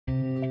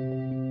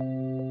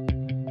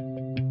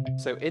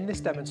So in this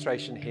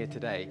demonstration here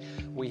today,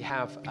 we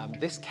have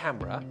this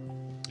camera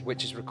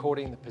which is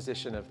recording the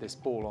position of this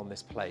ball on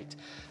this plate.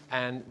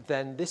 And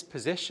then this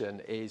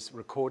position is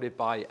recorded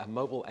by a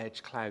mobile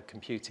edge cloud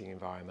computing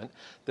environment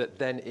that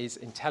then is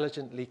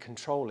intelligently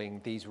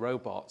controlling these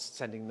robots,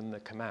 sending them the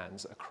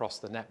commands across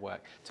the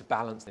network to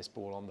balance this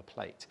ball on the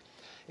plate.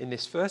 In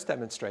this first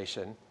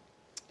demonstration,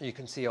 you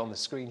can see on the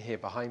screen here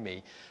behind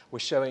me, we're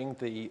showing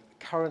the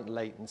current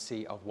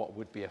latency of what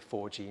would be a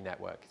 4G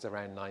network. It's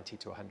around 90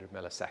 to 100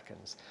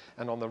 milliseconds.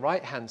 And on the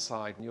right-hand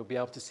side, you'll be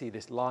able to see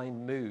this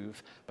line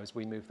move as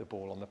we move the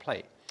ball on the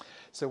plate.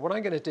 So what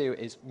I'm going to do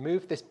is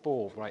move this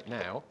ball right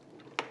now,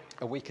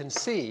 and we can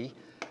see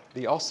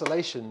the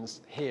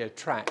oscillations here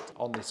tracked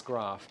on this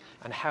graph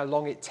and how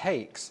long it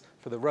takes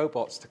for the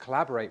robots to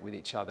collaborate with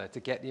each other to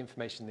get the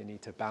information they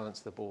need to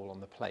balance the ball on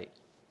the plate.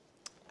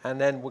 And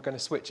then we're going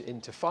to switch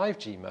into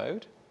 5G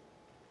mode.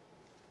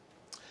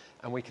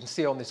 And we can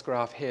see on this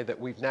graph here that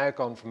we've now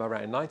gone from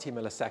around 90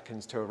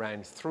 milliseconds to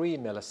around 3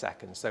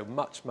 milliseconds, so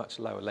much, much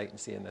lower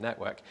latency in the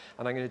network.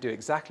 And I'm going to do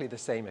exactly the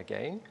same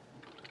again.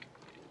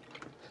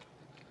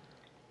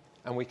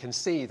 And we can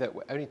see that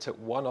we only took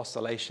one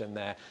oscillation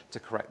there to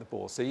correct the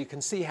ball. So you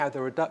can see how the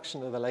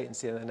reduction of the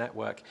latency in the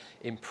network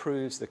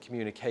improves the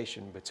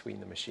communication between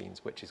the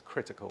machines, which is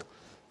critical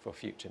for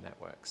future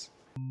networks.